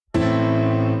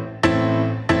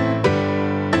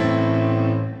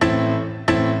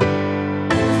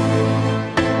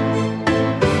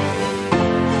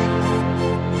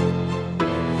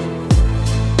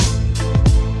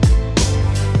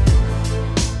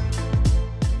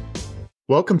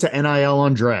Welcome to NIL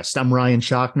Undressed. I'm Ryan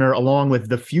Schochner, along with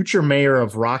the future mayor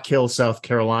of Rock Hill, South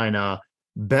Carolina,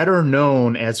 better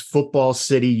known as Football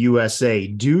City, USA,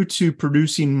 due to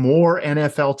producing more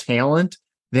NFL talent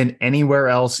than anywhere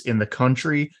else in the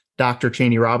country, Dr.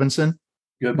 Cheney Robinson.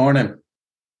 Good morning.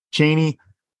 Cheney,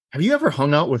 have you ever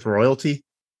hung out with royalty?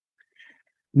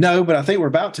 No, but I think we're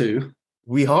about to.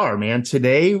 We are, man.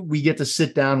 Today, we get to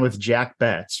sit down with Jack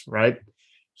Betts, right?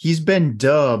 He's been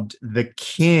dubbed the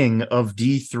king of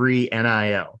D3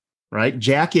 NIL, right?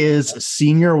 Jack is a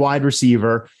senior wide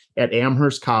receiver at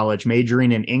Amherst College,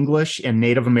 majoring in English and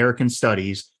Native American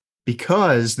studies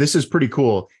because this is pretty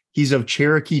cool. He's of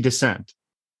Cherokee descent.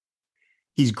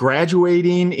 He's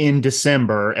graduating in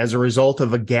December as a result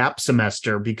of a gap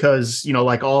semester because,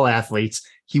 like all athletes,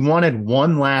 he wanted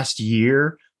one last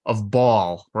year of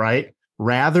ball, right?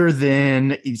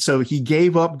 So he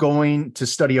gave up going to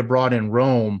study abroad in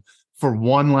Rome for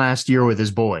one last year with his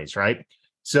boys, right?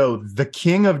 So the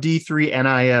king of D3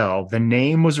 NIL, the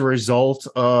name was a result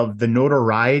of the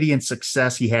notoriety and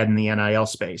success he had in the NIL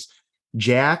space.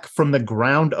 Jack, from the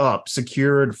ground up,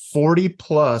 secured 40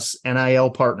 plus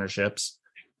NIL partnerships.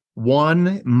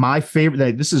 Won my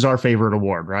favorite, this is our favorite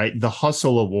award, right? The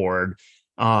Hustle Award.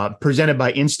 Presented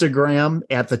by Instagram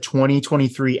at the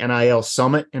 2023 NIL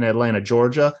Summit in Atlanta,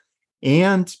 Georgia.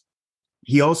 And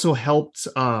he also helped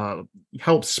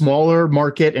smaller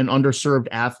market and underserved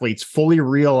athletes fully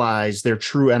realize their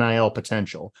true NIL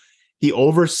potential. He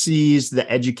oversees the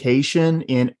education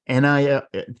in NIL,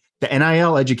 the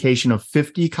NIL education of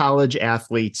 50 college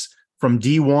athletes from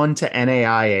D1 to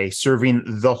NAIA, serving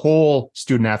the whole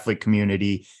student athlete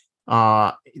community.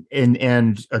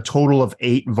 And a total of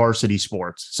 8 varsity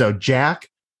sports. So, Jack,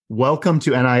 welcome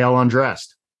to NIL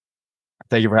Undressed.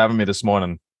 Thank you for having me this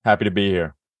morning. Happy to be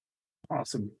here.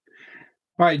 Awesome.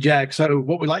 All right, Jack. So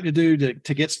what we like to do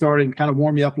to get started and kind of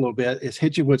warm you up a little bit is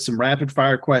hit you with some rapid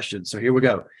fire questions. So here we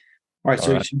go. All right.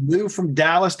 So you moved from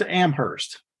Dallas to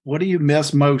Amherst. What do you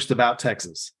miss most about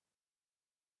Texas?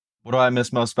 What do I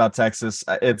miss most about Texas?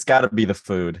 It's got to be the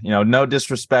food. No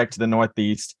disrespect to the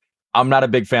Northeast. I'm not a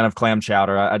big fan of clam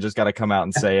chowder. I just got to come out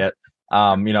and say it.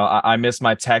 I miss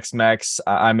my Tex-Mex.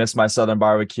 I miss my Southern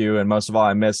barbecue. And most of all,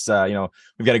 I miss,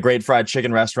 we've got a great fried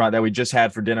chicken restaurant that we just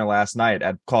had for dinner last night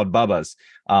called Bubba's.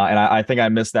 And I think I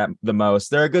miss that the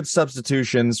most. There are good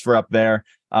substitutions for up there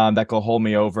that will hold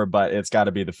me over, but it's got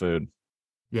to be the food.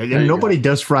 Yeah, nobody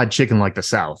does fried chicken like the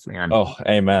South, man. Oh,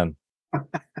 amen.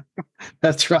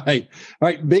 That's right. All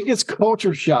right. Biggest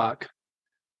culture shock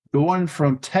going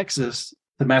from Texas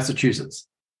to Massachusetts.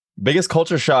 Biggest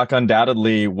culture shock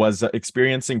undoubtedly was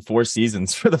experiencing 4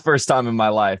 seasons for the first time in my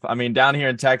life. I mean, down here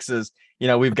in Texas,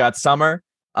 we've got summer,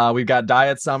 we've got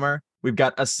diet summer, we've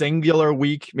got a singular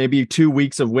week, maybe 2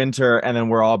 weeks of winter, and then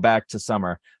we're all back to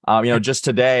summer. Just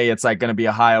today, it's like going to be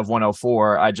a high of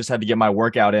 104. I just had to get my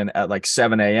workout in at like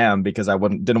 7 a.m. because I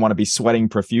didn't want to be sweating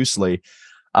profusely.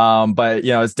 But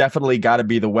it's definitely got to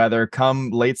be the weather.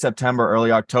 Come late September,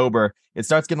 early October, it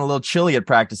starts getting a little chilly at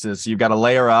practices. So you've got to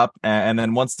layer up. And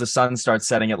then once the sun starts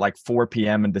setting at like 4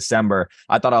 p.m. in December,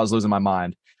 I thought I was losing my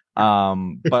mind.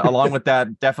 But along with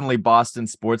that, definitely Boston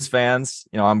sports fans.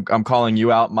 I'm calling you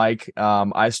out, Mike.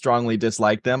 I strongly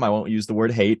dislike them. I won't use the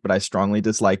word hate, but I strongly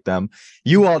dislike them.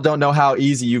 You all don't know how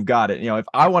easy you've got it. If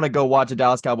I want to go watch a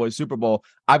Dallas Cowboys Super Bowl,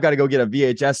 I've got to go get a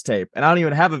VHS tape, and I don't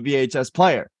even have a VHS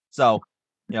player. So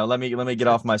let me get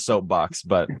off my soapbox,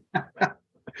 but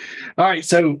all right.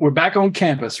 So we're back on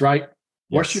campus, right? Yes.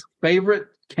 What's your favorite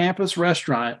campus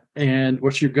restaurant and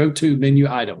what's your go-to menu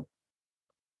item?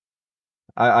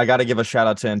 I got to give a shout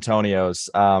out to Antonio's.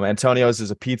 Antonio's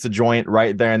is a pizza joint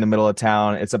right there in the middle of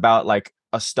town. It's about like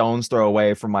a stone's throw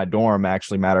away from my dorm,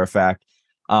 actually, matter of fact.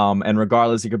 And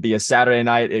regardless, it could be a Saturday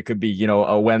night, it could be,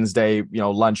 a Wednesday,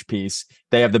 lunch piece.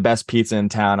 They have the best pizza in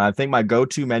town. I think my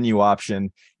go-to menu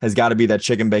option has got to be that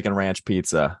chicken bacon ranch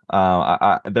pizza.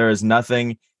 There is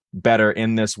nothing better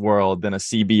in this world than a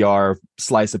CBR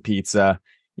slice of pizza.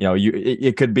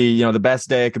 It could be, the best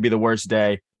day, it could be the worst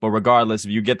day, but regardless,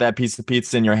 if you get that piece of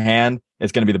pizza in your hand,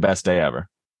 it's going to be the best day ever.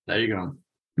 There you go.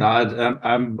 No,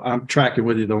 I'm tracking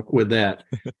with you with that.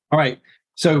 All right.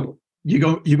 So you're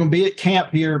going to be at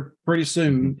camp here pretty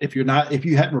soon. If you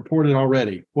hadn't reported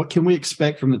already, what can we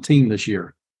expect from the team this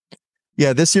year?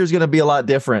 Yeah, this year's going to be a lot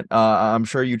different. I'm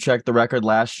sure you checked the record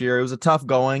last year. It was a tough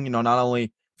going, not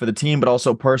only for the team, but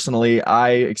also personally. I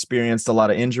experienced a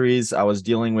lot of injuries. I was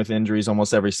dealing with injuries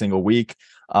almost every single week.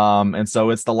 And so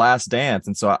it's the last dance.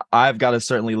 And so I've got to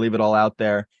certainly leave it all out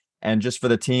there. And just for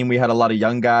the team, we had a lot of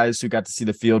young guys who got to see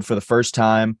the field for the first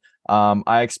time.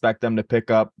 I expect them to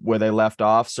pick up where they left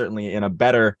off, certainly in a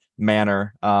better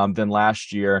manner than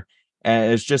last year.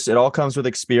 And it all comes with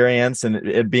experience, and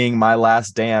it being my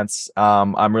last dance.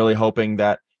 I'm really hoping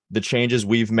that the changes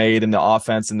we've made in the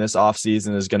offense in this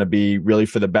offseason is going to be really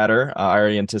for the better. I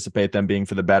already anticipate them being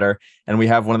for the better. And we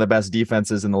have one of the best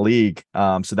defenses in the league.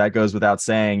 So that goes without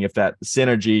saying. If that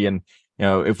synergy and,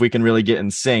 if we can really get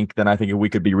in sync, then I think we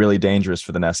could be really dangerous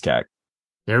for the NESCAC.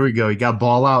 There we go. You got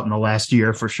ball out in the last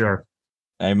year for sure.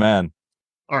 Amen.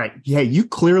 All right. Yeah, you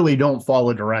clearly don't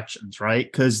follow directions, right?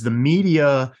 Because the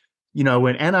media,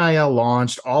 when NIL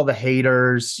launched, all the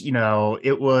haters,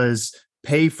 it was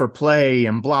pay for play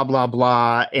and blah, blah,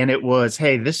 blah. And it was,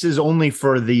 hey, this is only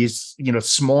for these,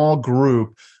 small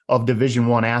group of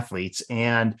Division I athletes.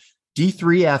 And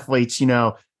D3 athletes,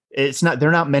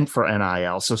 they're not meant for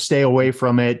NIL. So stay away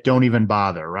from it. Don't even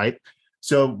bother, right?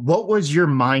 So what was your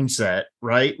mindset,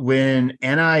 right, when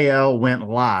NIL went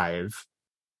live?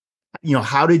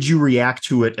 How did you react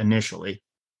to it initially?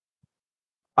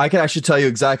 I can actually tell you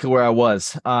exactly where I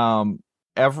was.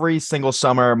 Every single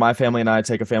summer, my family and I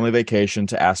take a family vacation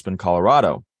to Aspen,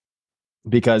 Colorado,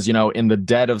 because, in the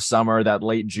dead of summer, that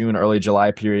late June, early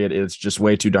July period, it's just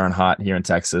way too darn hot here in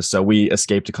Texas. So we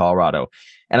escaped to Colorado,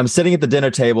 and I'm sitting at the dinner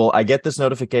table. I get this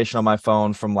notification on my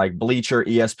phone from like Bleacher,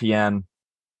 ESPN,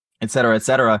 et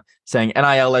cetera, saying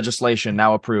NIL legislation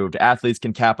now approved. Athletes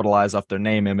can capitalize off their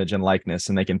name, image, and likeness,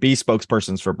 and they can be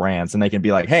spokespersons for brands, and they can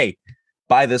be like, hey,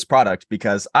 buy this product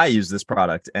because I use this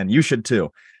product and you should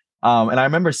too. And I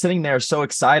remember sitting there so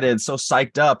excited, so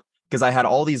psyched up, because I had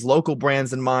all these local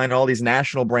brands in mind, all these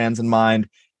national brands in mind.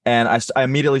 And I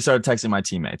immediately started texting my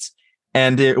teammates.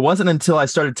 And it wasn't until I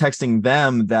started texting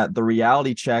them that the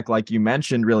reality check, like you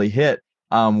mentioned, really hit.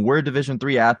 We're Division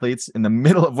III athletes in the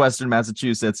middle of Western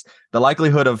Massachusetts. The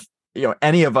likelihood of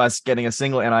any of us getting a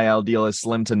single NIL deal is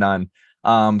slim to none.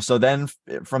 So then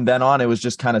from then on, it was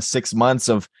just kind of 6 months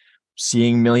of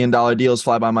seeing $1 million deals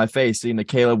fly by my face, seeing the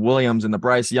Caleb Williams and the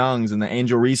Bryce Youngs and the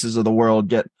Angel Reeses of the world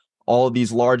get all of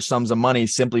these large sums of money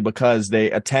simply because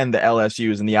they attend the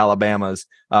LSUs and the Alabamas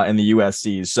and the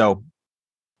USCs. So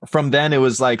from then it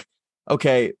was like,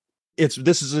 okay, this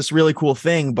is this really cool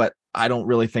thing, but I don't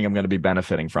really think I'm going to be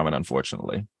benefiting from it,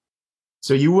 unfortunately.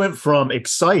 So you went from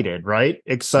excited, right?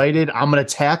 Excited, I'm going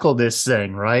to tackle this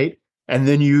thing, right? And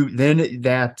then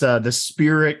the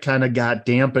spirit kind of got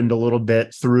dampened a little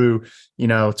bit through,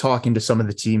 talking to some of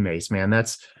the teammates, man.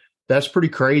 That's pretty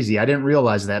crazy. I didn't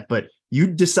realize that, but you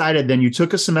decided then you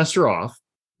took a semester off.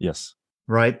 Yes.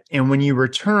 Right. And when you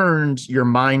returned, your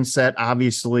mindset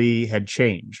obviously had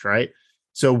changed, right?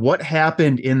 So what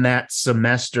happened in that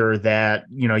semester that,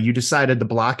 you decided to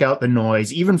block out the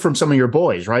noise, even from some of your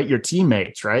boys, right? Your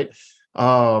teammates, right?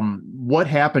 What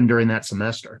happened during that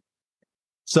semester?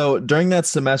 So during that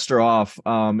semester off,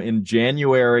 in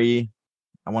January,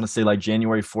 I want to say like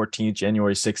January 14th,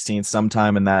 January 16th,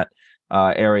 sometime in that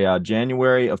area,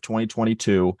 January of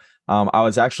 2022, I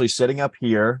was actually sitting up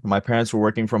here. My parents were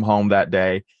working from home that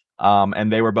day,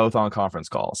 and they were both on conference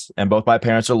calls. And both my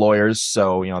parents are lawyers,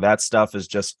 so that stuff is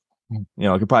just,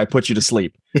 it could probably put you to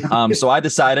sleep. So I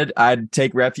decided I'd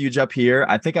take refuge up here.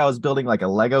 I think I was building like a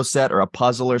Lego set or a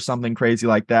puzzle or something crazy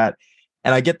like that.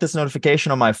 And I get this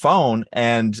notification on my phone,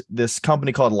 and this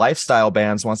company called Lifestyle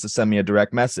Bands wants to send me a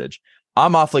direct message.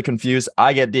 I'm awfully confused.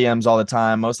 I get DMs all the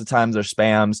time. Most of the times they're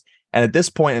spams. And at this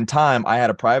point in time, I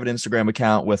had a private Instagram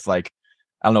account with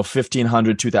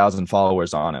 1,500, 2,000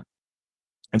 followers on it.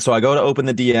 And so I go to open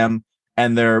the DM,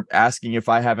 and they're asking if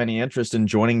I have any interest in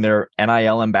joining their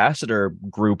NIL ambassador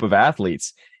group of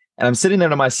athletes. And I'm sitting there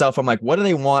to myself. I'm like, what do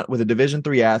they want with a Division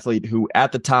III athlete who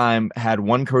at the time had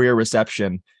one career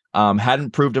reception,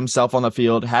 hadn't proved himself on the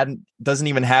field, doesn't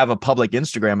even have a public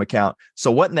Instagram account.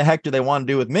 So what in the heck do they want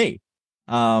to do with me?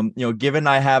 Given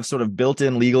I have sort of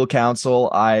built-in legal counsel,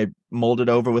 I molded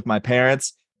over with my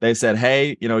parents. They said,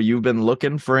 hey, you've been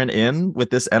looking for an in with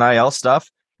this NIL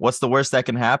stuff. What's the worst that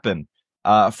can happen?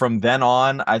 From then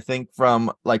on, I think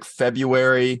from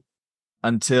February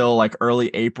until early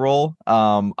April,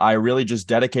 I really just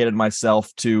dedicated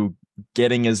myself to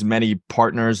getting as many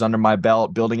partners under my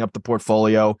belt, building up the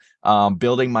portfolio,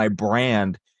 building my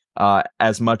brand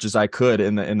as much as I could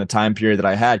in the time period that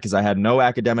I had, because I had no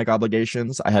academic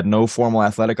obligations. I had no formal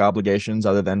athletic obligations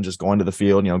other than just going to the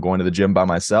field, going to the gym by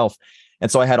myself. And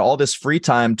so I had all this free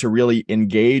time to really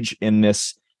engage in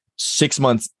this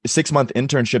 6-month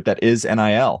internship that is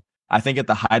NIL. I think at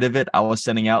the height of it, I was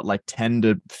sending out 10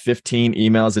 to 15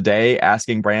 emails a day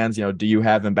asking brands, do you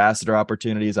have ambassador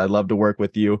opportunities? I'd love to work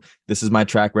with you. This is my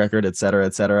track record, et cetera,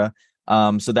 et cetera.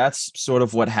 So that's sort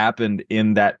of what happened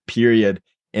in that period,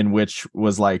 in which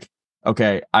was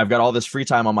okay, I've got all this free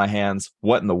time on my hands.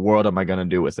 What in the world am I going to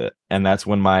do with it? And that's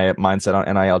when my mindset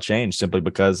on NIL changed, simply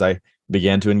because I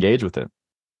began to engage with it.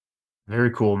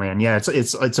 Very cool, man. Yeah,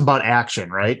 it's about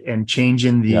action, right? And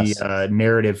changing the Yes.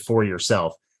 narrative for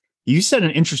yourself. You said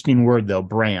an interesting word though,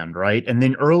 brand, right? And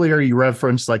then earlier you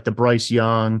referenced like the Bryce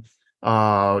Young,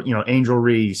 Angel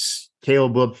Reese,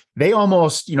 Caleb Wood. They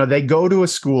almost, they go to a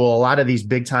school. A lot of these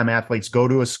big time athletes go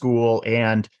to a school,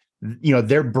 and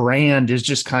their brand is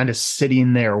just kind of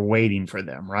sitting there waiting for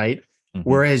them, right? Mm-hmm.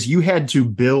 Whereas you had to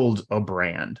build a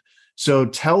brand. So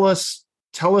tell us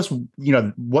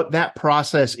what that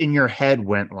process in your head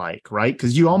went like, right?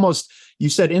 Because you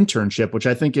said internship, which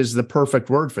I think is the perfect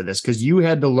word for this, because you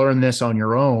had to learn this on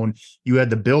your own. You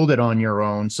had to build it on your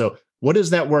own. So what does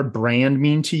that word brand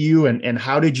mean to you, and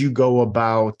how did you go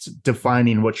about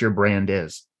defining what your brand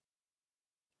is?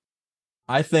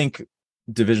 I think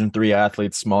Division III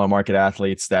athletes, smaller market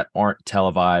athletes that aren't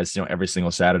televised, every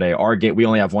single Saturday. We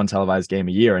only have one televised game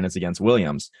a year, and it's against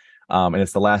Williams. And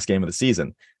it's the last game of the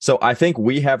season. So I think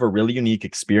we have a really unique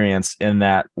experience in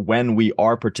that when we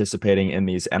are participating in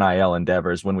these NIL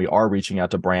endeavors, when we are reaching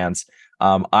out to brands,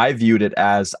 I viewed it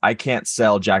as I can't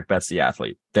sell Jack Betts the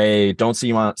athlete. They don't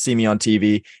see me on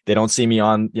TV. They don't see me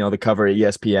on the cover of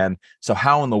ESPN. So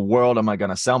how in the world am I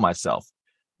going to sell myself?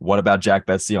 What about Jack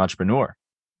Betts the entrepreneur?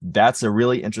 That's a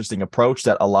really interesting approach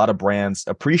that a lot of brands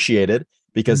appreciated,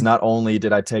 because not only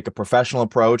did I take a professional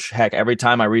approach, heck, every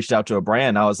time I reached out to a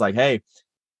brand, I was like, hey,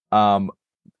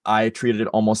 I treated it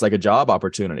almost like a job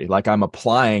opportunity, like I'm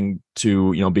applying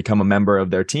to, become a member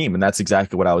of their team. And that's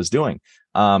exactly what I was doing.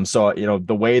 So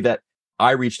the way that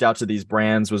I reached out to these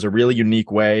brands was a really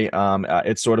unique way.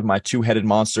 It's sort of my two-headed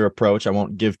monster approach. I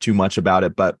won't give too much about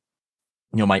it, but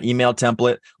my email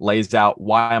template lays out,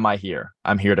 why am I here?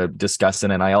 I'm here to discuss an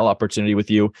NIL opportunity with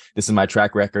you. This is my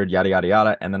track record, yada, yada,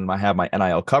 yada. And then I have my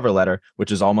NIL cover letter, which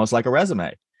is almost like a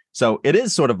resume. So it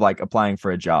is sort of like applying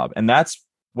for a job. And that's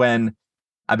when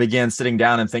I began sitting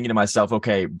down and thinking to myself,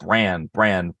 okay, brand,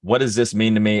 what does this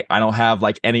mean to me? I don't have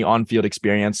like any on-field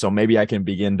experience. So maybe I can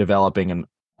begin developing an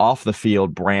off the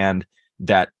field brand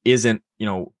that isn't,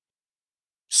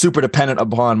 super dependent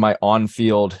upon my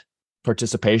on-field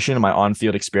participation and my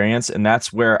on-field experience. And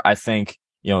that's where I think,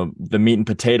 the meat and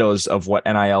potatoes of what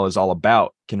NIL is all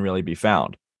about can really be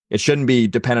found. It shouldn't be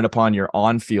dependent upon your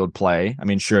on-field play. I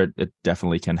mean, sure, it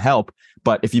definitely can help.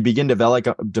 But if you begin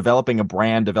developing a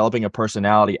brand, developing a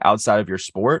personality outside of your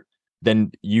sport,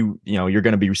 then you're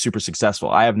going to be super successful.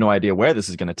 I have no idea where this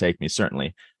is going to take me,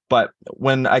 certainly. But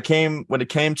when it came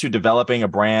to developing a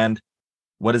brand,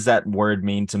 what does that word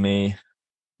mean to me?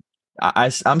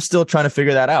 I'm still trying to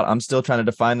figure that out. I'm still trying to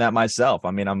define that myself.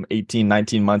 I mean, I'm 18,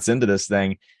 19 months into this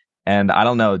thing, and I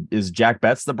don't know, is Jack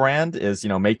Betts the brand? Is,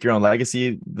 Make Your Own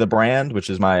Legacy the brand, which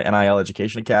is my NIL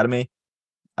Education Academy?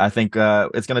 I think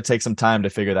it's going to take some time to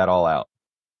figure that all out.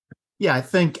 Yeah, I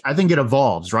think it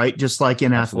evolves, right? Just like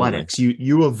in Absolutely. athletics,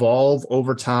 you evolve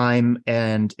over time,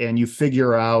 and you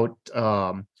figure out,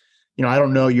 I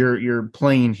don't know your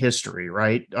playing history,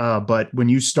 right? But when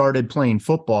you started playing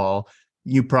football,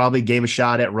 you probably gave a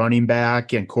shot at running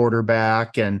back and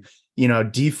quarterback and,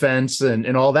 defense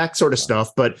and all that sort of stuff.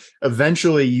 But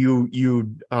eventually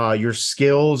your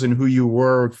skills and who you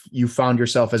were, you found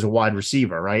yourself as a wide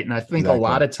receiver. Right. And I think Exactly. a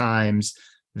lot of times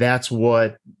that's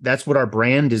what our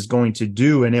brand is going to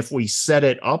do. And if we set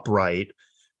it up right,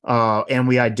 and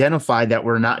we identify that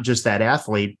we're not just that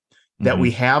athlete, that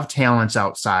we have talents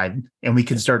outside, and we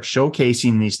can start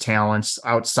showcasing these talents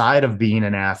outside of being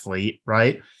an athlete.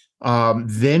 Right.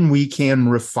 Then we can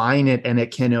refine it, and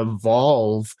it can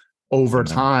evolve over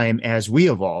time as we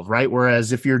evolve, right?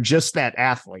 Whereas if you're just that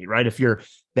athlete, right? If you're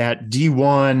that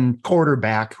D1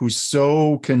 quarterback who's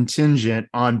so contingent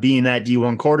on being that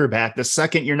D1 quarterback, the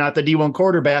second you're not the D1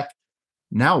 quarterback,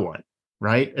 now what?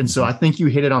 Right. And so I think you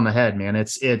hit it on the head, man.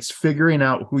 It's figuring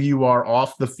out who you are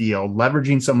off the field,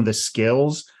 leveraging some of the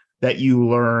skills that you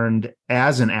learned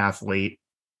as an athlete,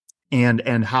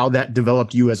 and how that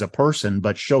developed you as a person,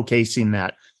 but showcasing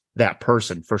that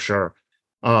person for sure.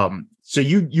 So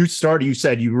you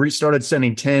said you started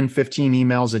sending 10, 15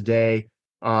 emails a day.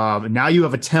 Now you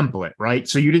have a template, right?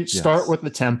 So you didn't start with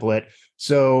the template.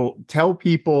 So tell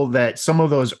people that some of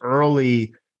those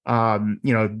early,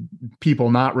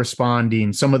 people not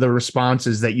responding, some of the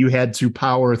responses that you had to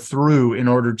power through in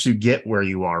order to get where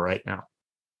you are right now.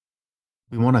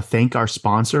 We want to thank our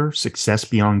sponsor, Success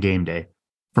Beyond Game Day.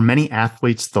 For many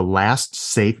athletes, the last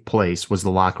safe place was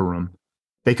the locker room.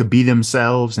 They could be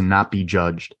themselves and not be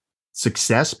judged.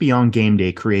 Success Beyond Game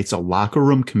Day creates a locker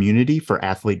room community for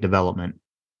athlete development.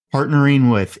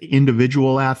 partnering with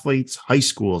individual athletes, high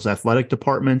schools, athletic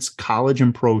departments, college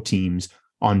and pro teams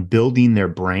on building their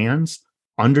brands,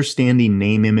 understanding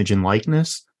name, image, and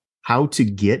likeness, how to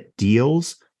get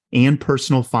deals, and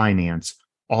personal finance,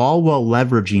 all while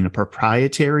leveraging a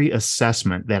proprietary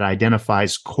assessment that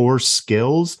identifies core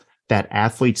skills that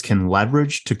athletes can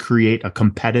leverage to create a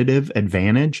competitive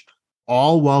advantage,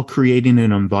 all while creating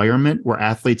an environment where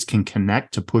athletes can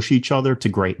connect to push each other to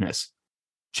greatness.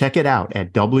 Check it out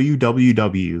at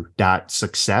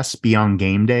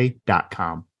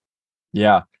www.successbeyondgameday.com.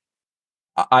 Yeah.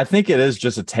 I think it is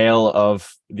just a tale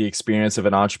of the experience of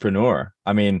an entrepreneur.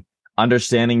 I mean,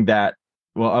 understanding that,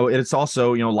 well, it's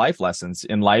also, life lessons.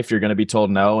 In life, you're going to be told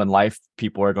no. In life,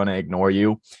 people are going to ignore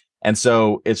you. And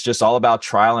so it's just all about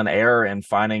trial and error and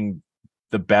finding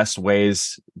the best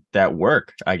ways that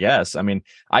work, I guess. I mean,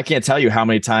 I can't tell you how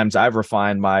many times I've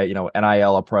refined my,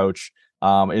 NIL approach.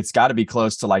 It's got to be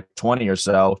close to like 20 or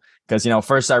so. Because,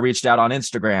 first I reached out on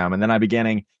Instagram and then I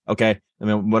began, okay, I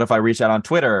mean, what if I reach out on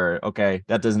Twitter? Okay,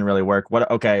 that doesn't really work.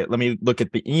 Okay, let me look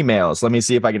at the emails. Let me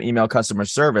see if I can email customer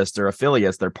service, their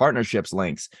affiliates, their partnerships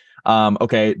links.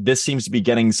 Okay, this seems to be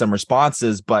getting some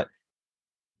responses, but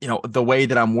the way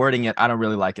that I'm wording it, I don't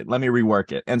really like it. Let me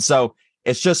rework it. And so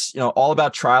it's just, all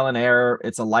about trial and error.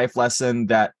 It's a life lesson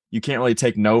that you can't really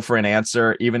take no for an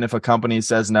answer. Even if a company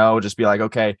says no, just be like,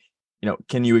 okay,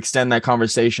 can you extend that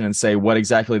conversation and say what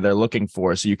exactly they're looking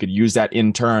for? So you could use that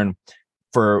in turn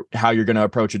for how you're going to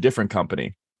approach a different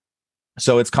company.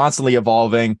 So it's constantly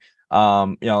evolving.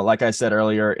 Like I said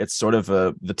earlier, it's sort of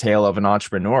the tale of an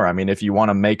entrepreneur. I mean, if you want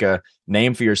to make a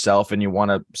name for yourself and you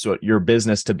want your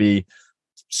business to be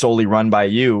solely run by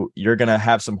you, you're going to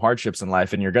have some hardships in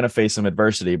life and you're going to face some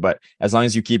adversity. But as long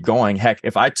as you keep going, heck,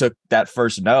 if I took that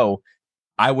first no,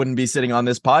 I wouldn't be sitting on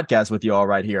this podcast with you all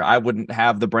right here. I wouldn't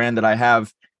have the brand that I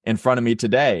have in front of me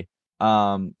today.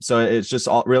 So it's just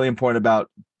really important about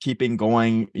keeping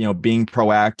going, being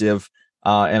proactive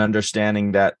and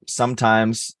understanding that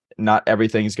sometimes not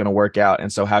everything's going to work out.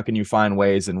 And so how can you find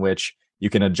ways in which you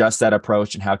can adjust that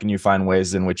approach, and how can you find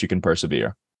ways in which you can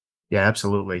persevere? Yeah,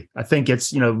 absolutely. I think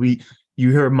it's, you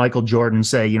hear Michael Jordan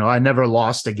say, I never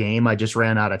lost a game. I just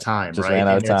ran out of time. Just ran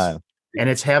out of time. And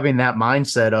it's having that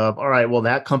mindset of, all right, well,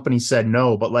 that company said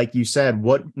no, but like you said,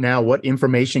 what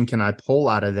information can I pull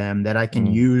out of them that I can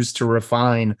use to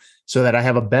refine so that I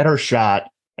have a better shot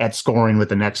at scoring with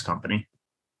the next company?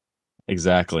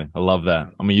 Exactly. I love that.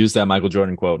 I'm going to use that Michael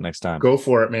Jordan quote next time. Go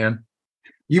for it, man.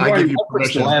 You've already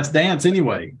referenced The Last Dance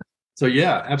anyway. So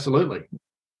yeah, absolutely.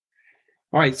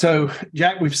 All right. So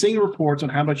Jack, we've seen reports on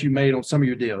how much you made on some of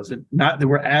your deals, and not that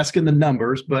we're asking the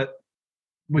numbers, but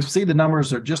we see the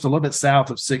numbers are just a little bit south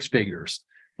of six figures.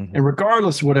 Mm-hmm. And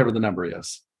regardless of whatever the number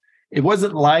is, it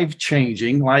wasn't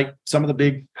life-changing like some of the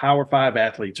big Power 5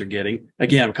 athletes are getting.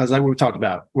 Again, because like we talked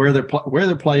about, where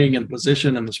they're playing and the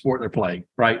position and the sport they're playing,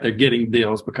 right? They're getting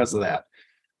deals because of that.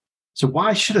 So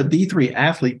why should a D3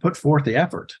 athlete put forth the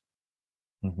effort?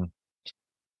 Mm-hmm.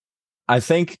 I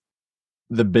think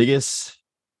the biggest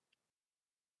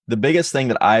thing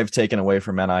that I've taken away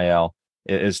from NIL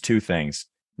is two things.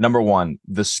 Number one,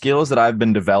 the skills that I've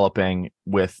been developing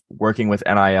with working with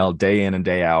NIL day in and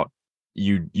day out,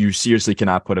 you seriously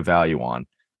cannot put a value on.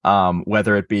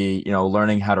 Whether it be,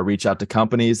 learning how to reach out to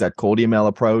companies, that cold email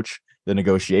approach, the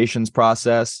negotiations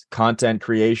process, content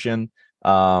creation,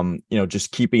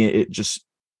 just keeping it just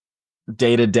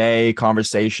day-to-day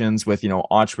conversations with,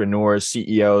 entrepreneurs,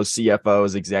 CEOs,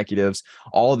 CFOs, executives,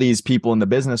 all of these people in the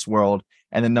business world.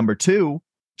 And then number two,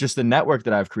 just the network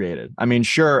that I've created. I mean,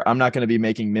 sure, I'm not going to be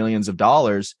making millions of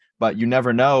dollars, but you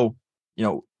never know,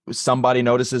 somebody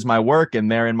notices my work and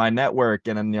they're in my network,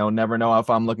 and never know if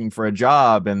I'm looking for a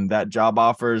job and that job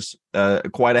offers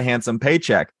quite a handsome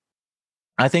paycheck.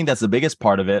 I think that's the biggest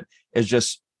part of it, is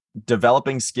just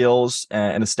developing skills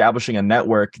and establishing a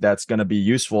network that's going to be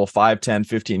useful 5, 10,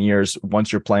 15 years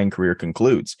once your playing career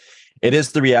concludes. It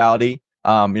is the reality.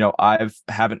 I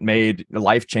haven't made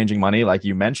life-changing money like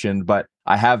you mentioned, but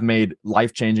I have made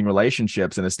life-changing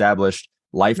relationships and established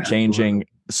life-changing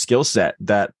skill set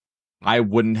that I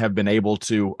wouldn't have been able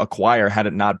to acquire had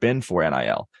it not been for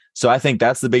NIL. So I think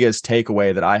that's the biggest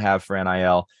takeaway that I have for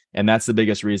NIL. And that's the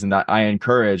biggest reason that I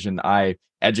encourage and I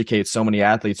educate so many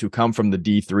athletes who come from the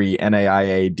D3,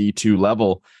 NAIA, D2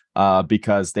 level,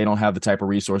 because they don't have the type of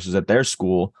resources at their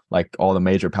school like all the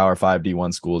major Power 5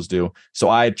 D1 schools do. So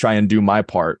I try and do my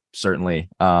part, certainly,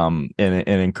 in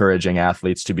encouraging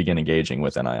athletes to begin engaging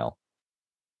with NIL.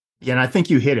 Yeah, and I think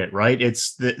you hit it, right?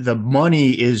 It's the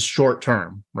money is short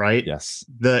term, right? Yes.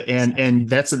 And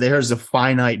there's a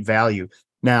finite value.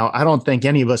 Now, I don't think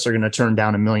any of us are going to turn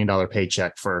down $1 million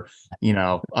paycheck for,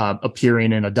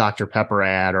 appearing in a Dr. Pepper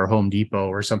ad or Home Depot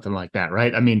or something like that,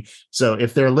 right? I mean, so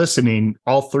if they're listening,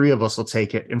 all three of us will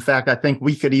take it. In fact, I think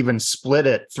we could even split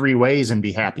it 3 ways and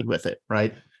be happy with it,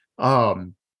 right?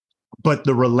 But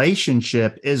the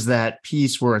relationship is that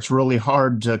piece where it's really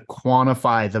hard to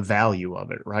quantify the value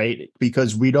of it, right?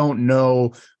 Because we don't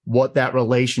know what that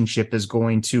relationship is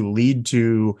going to lead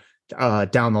to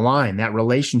down the line. That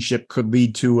relationship could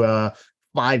lead to a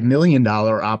 $5 million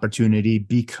opportunity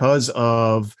because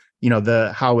of,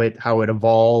 the how it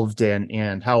evolved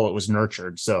and how it was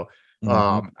nurtured. So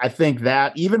I think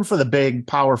that even for the big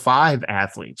Power 5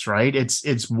 athletes, right?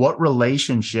 It's what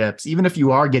relationships, even if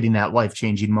you are getting that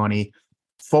life-changing money,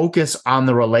 focus on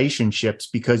the relationships,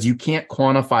 because you can't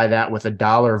quantify that with a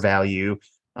dollar value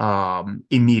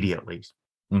immediately.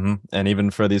 And even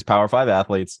for these Power 5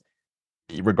 athletes,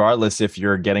 regardless if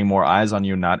you're getting more eyes on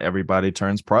you, not everybody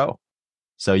turns pro.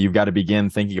 So you've got to begin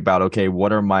thinking about, okay,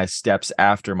 what are my steps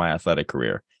after my athletic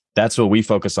career? That's what we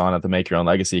focus on at the Make Your Own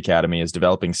Legacy Academy, is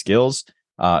developing skills,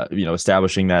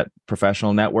 establishing that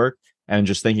professional network, and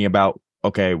just thinking about,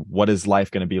 okay, what is life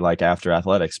going to be like after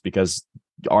athletics? Because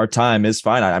our time is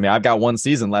finite. I mean, I've got 1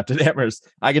 season left at Amherst.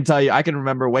 I can tell you, I can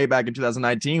remember way back in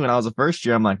 2019 when I was a first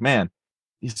year, I'm like, man,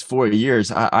 these 4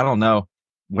 years, I don't know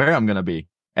where I'm going to be.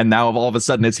 And now all of a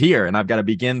sudden it's here, and I've got to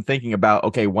begin thinking about,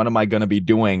 okay, what am I going to be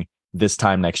doing this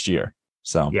time next year?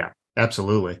 So, yeah,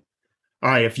 absolutely. All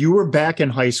right. If you were back in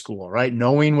high school, right,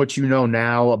 knowing what you know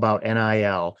now about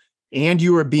NIL, and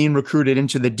you were being recruited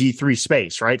into the D3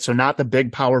 space, right? So not the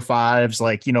big Power 5s,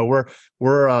 like,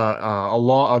 we're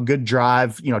a good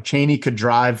drive. Cheney could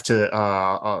drive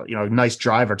to, nice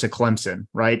driver to Clemson,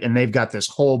 right? And they've got this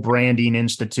whole branding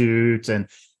institute and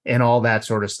all that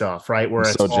sort of stuff, right? Where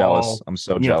I'm so jealous. I'm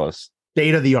so jealous.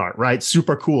 State of the art, right?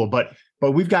 Super cool. But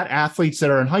we've got athletes that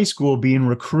are in high school being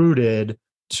recruited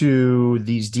to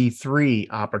these D3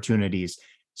 opportunities.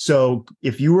 So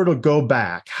if you were to go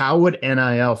back, how would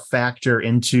NIL factor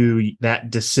into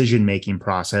that decision-making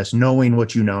process, knowing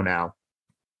what you know now?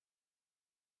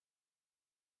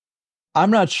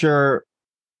 I'm not sure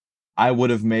I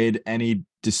would have made any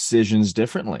decisions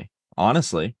differently,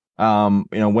 honestly.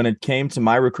 When it came to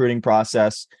my recruiting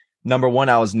process, number one,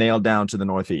 I was nailed down to the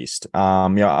Northeast. I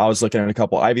was looking at a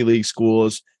couple Ivy League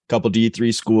schools, a couple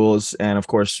D3 schools, and of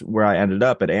course, where I ended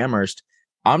up at Amherst.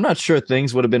 I'm not sure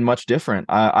things would have been much different.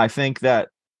 I think that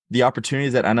the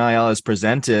opportunities that NIL has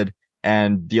presented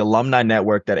and the alumni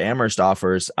network that Amherst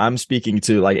offers, I'm speaking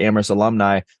to like Amherst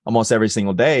alumni almost every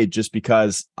single day, just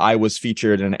because I was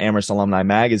featured in an Amherst alumni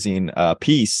magazine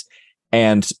piece,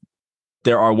 and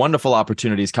there are wonderful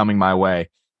opportunities coming my way.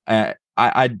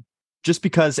 I just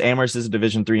because Amherst is a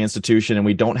Division III institution and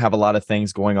we don't have a lot of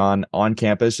things going on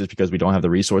campus, just because we don't have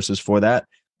the resources for that.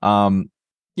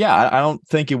 I don't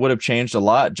think it would have changed a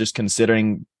lot, just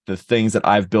considering the things that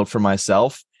I've built for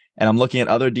myself. And I'm looking at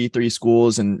other D3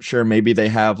 schools, and sure, maybe they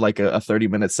have like a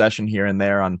 30-minute session here and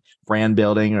there on brand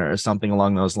building or something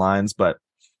along those lines, but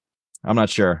I'm not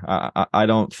sure. I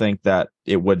don't think that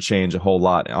it would change a whole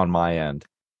lot on my end.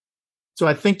 So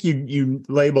I think you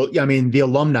label, the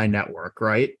alumni network,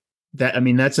 right?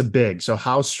 That's a big. So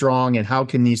how strong and how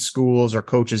can these schools or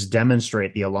coaches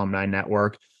demonstrate the alumni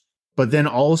network? But then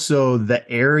also the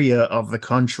area of the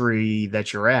country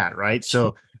that you're at, right?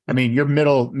 So, you're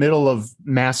middle of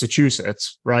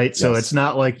Massachusetts, right? So it's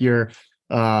not like you're,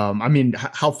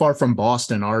 how far from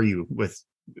Boston are you with?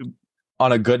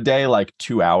 On a good day, like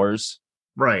 2 hours.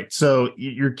 Right. So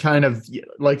you're kind of,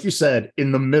 like you said,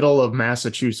 in the middle of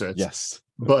Massachusetts. Yes.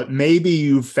 But maybe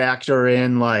you factor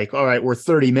in like, all right, we're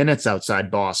 30 minutes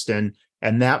outside Boston,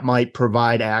 and that might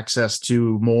provide access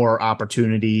to more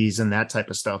opportunities and that type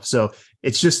of stuff. So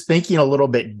it's just thinking a little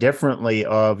bit differently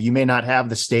of, you may not have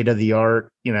the state of the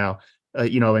art,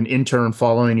 an intern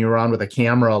following you around with a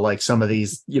camera, like some of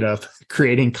these,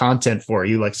 creating content for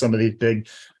you, like some of these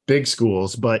big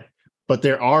schools, but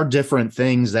there are different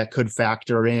things that could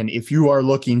factor in if you are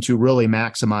looking to really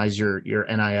maximize your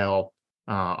NIL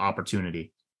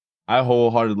opportunity. I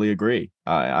wholeheartedly agree.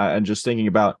 I'm just thinking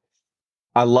about,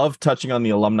 I love touching on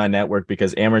the alumni network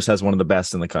because Amherst has one of the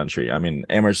best in the country. I mean,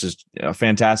 Amherst is a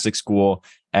fantastic school,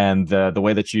 and the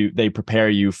way that they prepare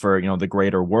you for, the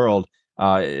greater world,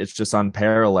 it's just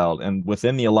unparalleled. And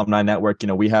within the alumni network,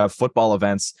 we have football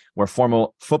events where former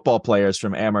football players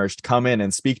from Amherst come in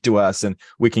and speak to us, and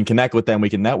we can connect with them. We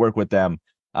can network with them.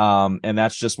 And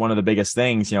that's just one of the biggest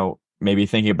things, maybe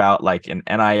thinking about like an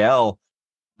NIL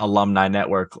alumni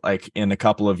network, like in a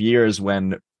couple of years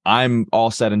when I'm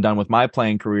all said and done with my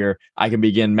playing career, I can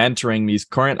begin mentoring these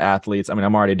current athletes.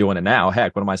 I'm already doing it now.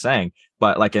 Heck, what am I saying?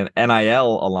 but like an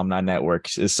NIL alumni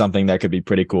network is something that could be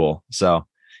pretty cool. So,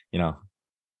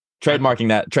 trademarking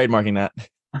that.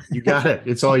 You got it.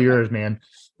 It's all yours, man.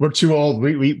 We're too old.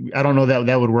 I don't know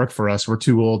that would work for us. We're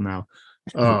too old now.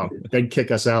 They'd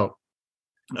kick us out.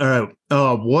 All right.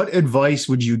 What advice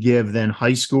would you give then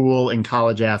high school and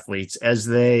college athletes as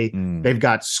they've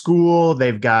got school,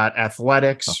 they've got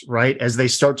athletics, right? As they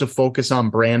start to focus on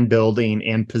brand building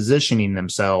and positioning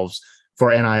themselves for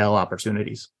NIL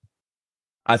opportunities?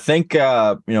 I think,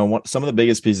 some of the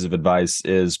biggest pieces of advice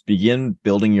is begin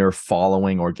building your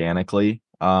following organically.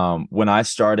 When I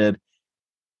started,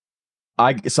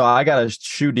 I got a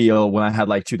shoe deal when I had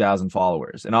like 2,000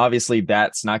 followers, and obviously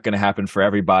that's not going to happen for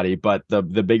everybody. But the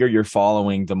bigger your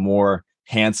following, the more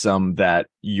handsome that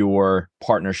your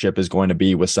partnership is going to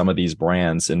be with some of these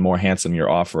brands, and more handsome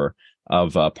your offer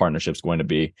of partnerships is going to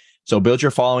be. So build your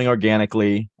following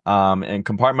organically, and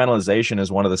compartmentalization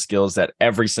is one of the skills that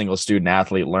every single student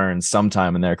athlete learns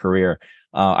sometime in their career.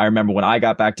 I remember when I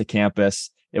got back to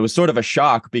campus, it was sort of a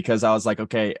shock because I was like,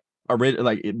 okay,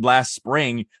 like last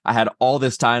spring, I had all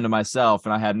this time to myself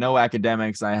and I had no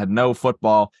academics, I had no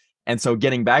football. And so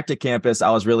getting back to campus,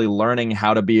 I was really learning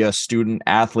how to be a student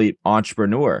athlete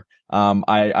entrepreneur.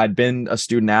 I'd been a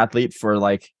student athlete for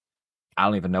like, I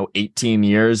don't even know, 18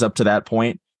 years up to that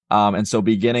point. And so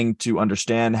beginning to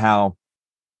understand how,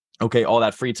 okay, all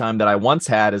that free time that I once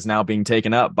had is now being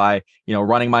taken up by,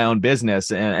 running my own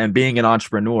business and being an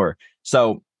entrepreneur.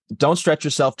 So don't stretch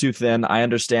yourself too thin. I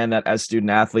understand that as student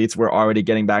athletes, we're already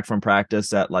getting back from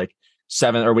practice at like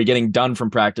 7, or we're getting done from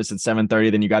practice at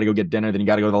 7:30. Then you got to go get dinner. Then you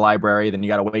got to go to the library. Then you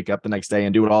got to wake up the next day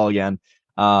and do it all again.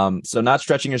 So not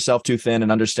stretching yourself too thin,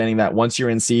 and understanding that once you're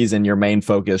in season, your main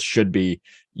focus should be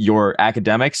your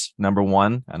academics. Number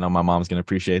one, I know my mom's going to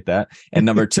appreciate that. And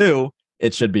number two,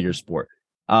 it should be your sport.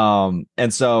 And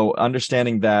so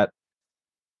understanding that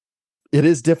it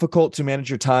is difficult to manage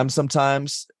your time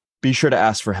sometimes, be sure to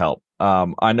ask for help.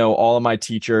 I know all of my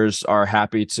teachers are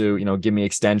happy to, give me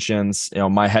extensions.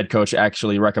 My head coach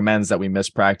actually recommends that we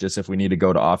miss practice if we need to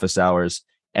go to office hours.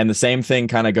 And the same thing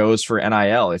kind of goes for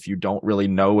NIL. If you don't really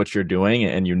know what you're doing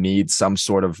and you need some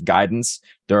sort of guidance,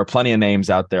 there are plenty of names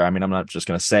out there. I mean, I'm not just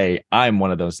going to say I'm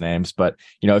one of those names, but,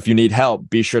 if you need help,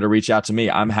 be sure to reach out to me.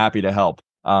 I'm happy to help.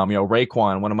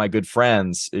 Raekwon, one of my good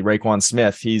friends, Raekwon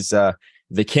Smith, he's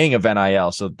the king of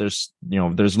NIL. So there's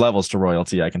levels to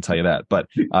royalty, I can tell you that. But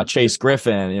Chase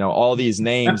Griffin, all these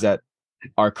names that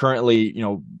are currently,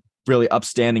 really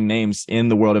upstanding names in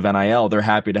the world of NIL, they're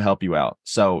happy to help you out.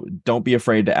 So don't be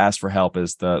afraid to ask for help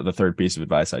is the third piece of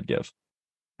advice I'd give.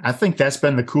 I think that's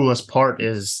been the coolest part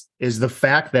is the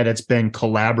fact that it's been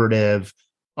collaborative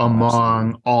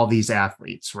among all these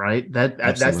athletes, right?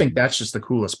 I think that's just the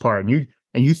coolest part.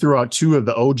 And you threw out two of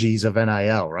the OGs of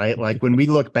NIL, right? Like when we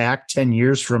look back 10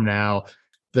 years from now,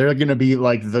 they're going to be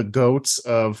like the goats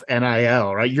of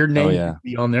NIL, right? Your name will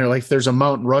be on there. Like if there's a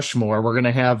Mount Rushmore, we're going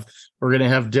to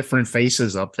have different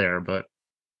faces up there. But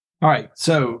all right.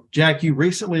 So Jack, you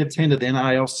recently attended the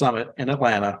NIL Summit in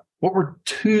Atlanta. What were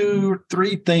 2 or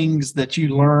 3 things that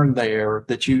you learned there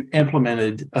that you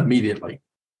implemented immediately?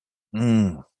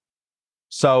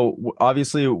 So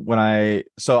obviously I'm a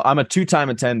 2-time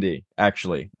attendee,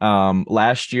 actually.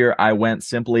 Last year I went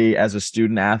simply as a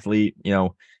student athlete,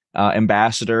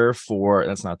 ambassador for,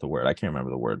 that's not the word. I can't remember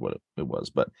the word, what it was,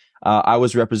 but I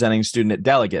was representing student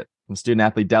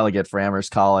athlete delegate for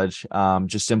Amherst College,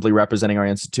 just simply representing our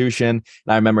institution. And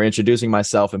I remember introducing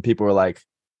myself and people were like,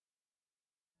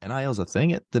 NIL is a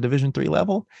thing at the Division III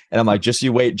level? And I'm like, just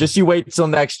you wait till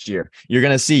next year. You're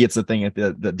going to see it's a thing at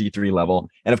the D3 level.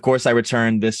 And of course I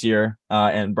returned this year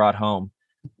and brought home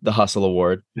the Hustle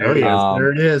Award. There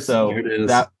it is. So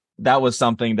that was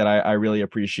something that I really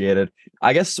appreciated.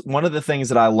 I guess one of the things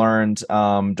that I learned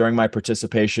during my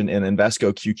participation in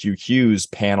Invesco QQQ's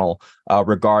panel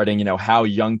regarding, how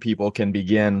young people can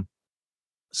begin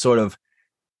sort of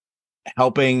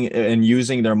helping and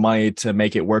using their money to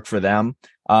make it work for them.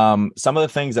 Some of the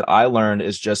things that I learned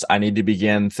is just I need to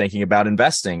begin thinking about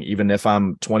investing. Even if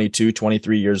I'm 22,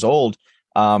 23 years old,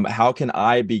 how can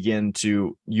I begin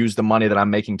to use the money that I'm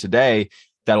making today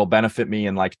that'll benefit me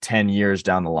in like 10 years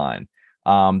down the line?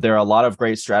 There are a lot of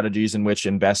great strategies in which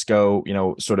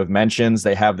Invesco, sort of mentions.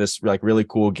 They have this like really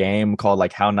cool game called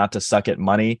like How Not to Suck at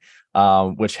Money,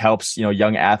 which helps,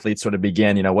 young athletes sort of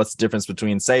begin, what's the difference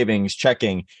between savings,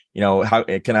 checking,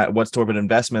 what sort of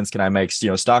investments can I make,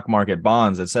 stock market,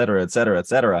 bonds, et cetera, et cetera, et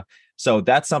cetera. So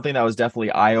that's something that was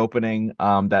definitely eye-opening,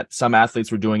 that some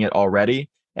athletes were doing it already.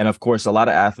 And of course, a lot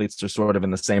of athletes are sort of in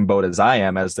the same boat as I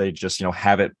am, as they just,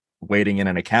 have it waiting in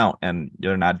an account and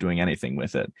they're not doing anything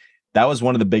with it. That was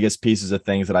one of the biggest pieces of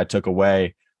things that I took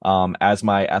away. as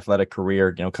my athletic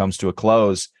career, comes to a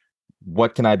close,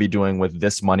 what can I be doing with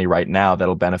this money right now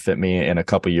that'll benefit me in a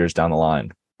couple years down the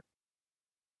line?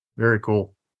 Very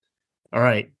cool. All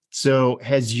right. So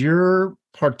has your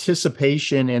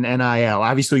participation in NIL,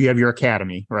 obviously you have your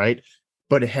academy, right?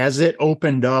 But has it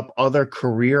opened up other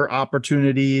career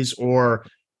opportunities, or,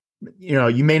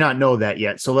 you may not know that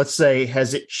yet. So let's say,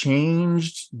 has it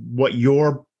changed what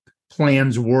your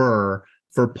plans were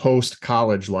for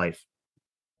post-college life?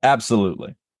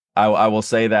 Absolutely. I will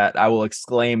say that. I will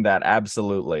exclaim that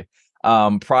absolutely.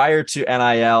 Prior to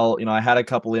NIL, I had a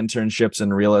couple internships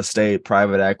in real estate,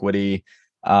 private equity.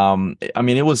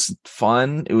 It was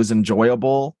fun. It was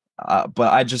enjoyable. But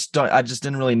I just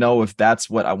didn't really know if that's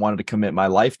what I wanted to commit my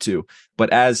life to.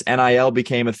 But as NIL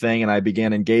became a thing and I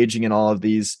began engaging in all of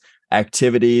these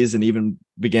activities and even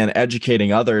began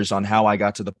educating others on how I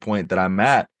got to the point that I'm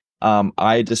at,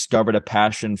 I discovered a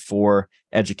passion for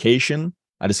education.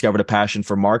 I discovered a passion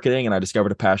for marketing, and I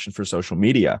discovered a passion for social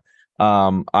media.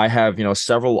 I have,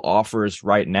 several offers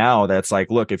right now that's like,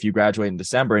 look, if you graduate in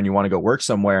December and you want to go work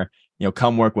somewhere,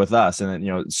 come work with us. And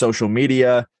then, social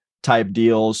media type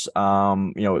deals,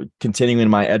 continuing in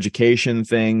my education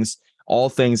things, all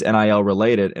things NIL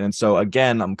related. And so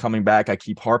again, I'm coming back. I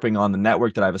keep harping on the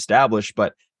network that I've established,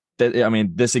 but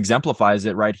this exemplifies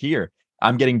it right here.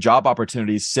 I'm getting job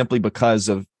opportunities simply because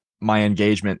of my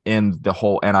engagement in the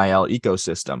whole NIL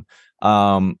ecosystem.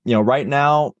 Right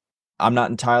now, I'm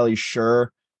not entirely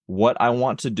sure what I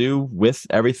want to do with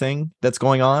everything that's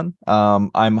going on.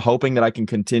 I'm hoping that I can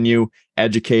continue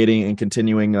educating and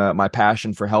continuing my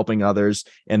passion for helping others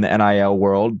in the NIL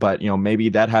world. But, maybe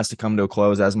that has to come to a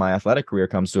close as my athletic career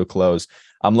comes to a close.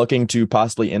 I'm looking to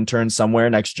possibly intern somewhere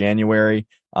next January,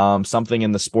 something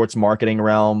in the sports marketing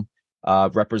realm,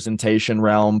 representation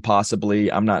realm,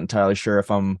 possibly. I'm not entirely sure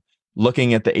if I'm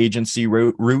looking at the agency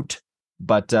route,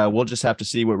 but we'll just have to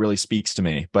see what really speaks to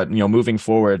me. But, moving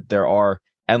forward, there are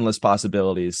endless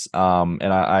possibilities. And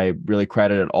I really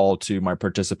credit it all to my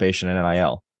participation in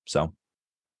NIL. So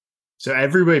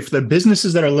everybody, for the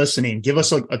businesses that are listening, give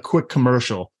us a quick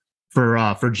commercial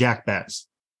for Jack Betts.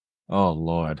 Oh,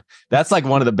 Lord. That's like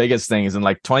one of the biggest things. In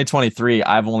like 2023,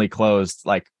 I've only closed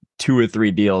like 2 or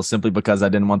 3 deals simply because I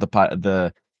didn't want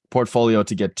the portfolio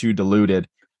to get too diluted.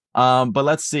 But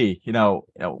let's see,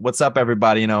 what's up,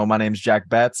 everybody? My name's Jack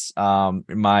Betts.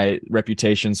 My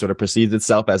reputation sort of precedes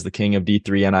itself as the king of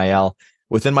D3 NIL.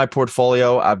 Within my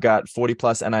portfolio, I've got 40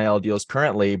 plus NIL deals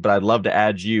currently, but I'd love to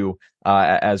add you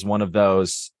as one of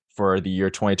those for the year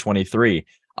 2023.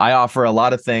 I offer a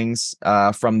lot of things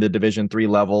from the Division III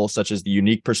level, such as the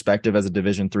unique perspective as a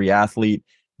Division III athlete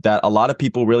that a lot of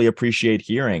people really appreciate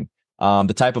hearing.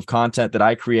 The type of content that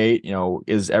I create,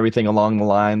 is everything along the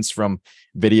lines from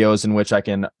videos in which I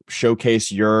can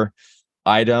showcase your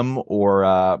item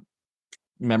or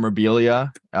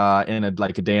memorabilia in a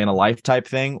day in a life type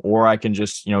thing, or I can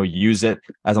just use it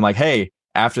as I'm like, hey,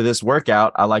 after this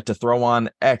workout, I like to throw on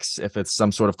X if it's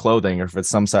some sort of clothing or if it's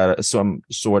some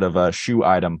sort of a shoe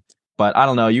item. But I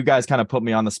don't know. You guys kind of put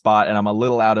me on the spot, and I'm a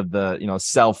little out of the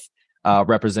self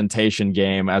representation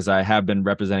game, as I have been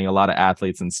representing a lot of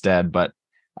athletes instead. But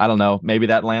I don't know. Maybe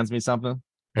that lands me something.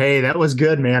 Hey, that was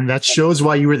good, man. That shows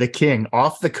why you were the king.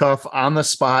 Off the cuff, on the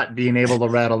spot, being able to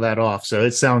rattle that off. So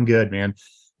it sounds good, man.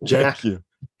 Jack, Thank you.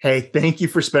 Hey, thank you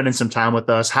for spending some time with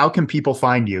us. How can people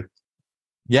find you?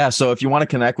 Yeah, so if you want to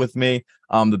connect with me,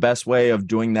 the best way of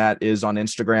doing that is on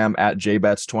Instagram at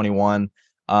jbets21.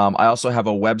 I also have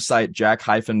a website,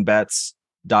 jack-bets.com,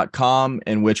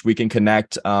 in which we can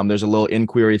connect. There's a little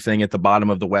inquiry thing at the bottom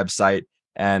of the website.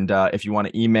 And if you want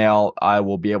to email, I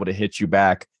will be able to hit you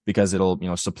back because it'll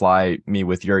supply me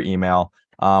with your email.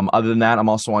 Other than that, I'm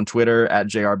also on Twitter at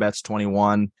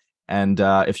jrbets21. And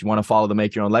if you want to follow the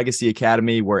Make Your Own Legacy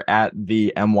Academy, we're at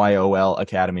the MYOL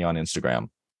Academy on Instagram.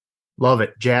 Love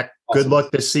it, Jack. Awesome. Good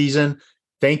luck this season.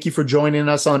 Thank you for joining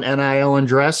us on NIL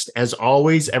Undressed. As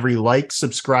always, every like,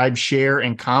 subscribe, share,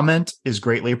 and comment is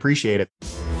greatly appreciated.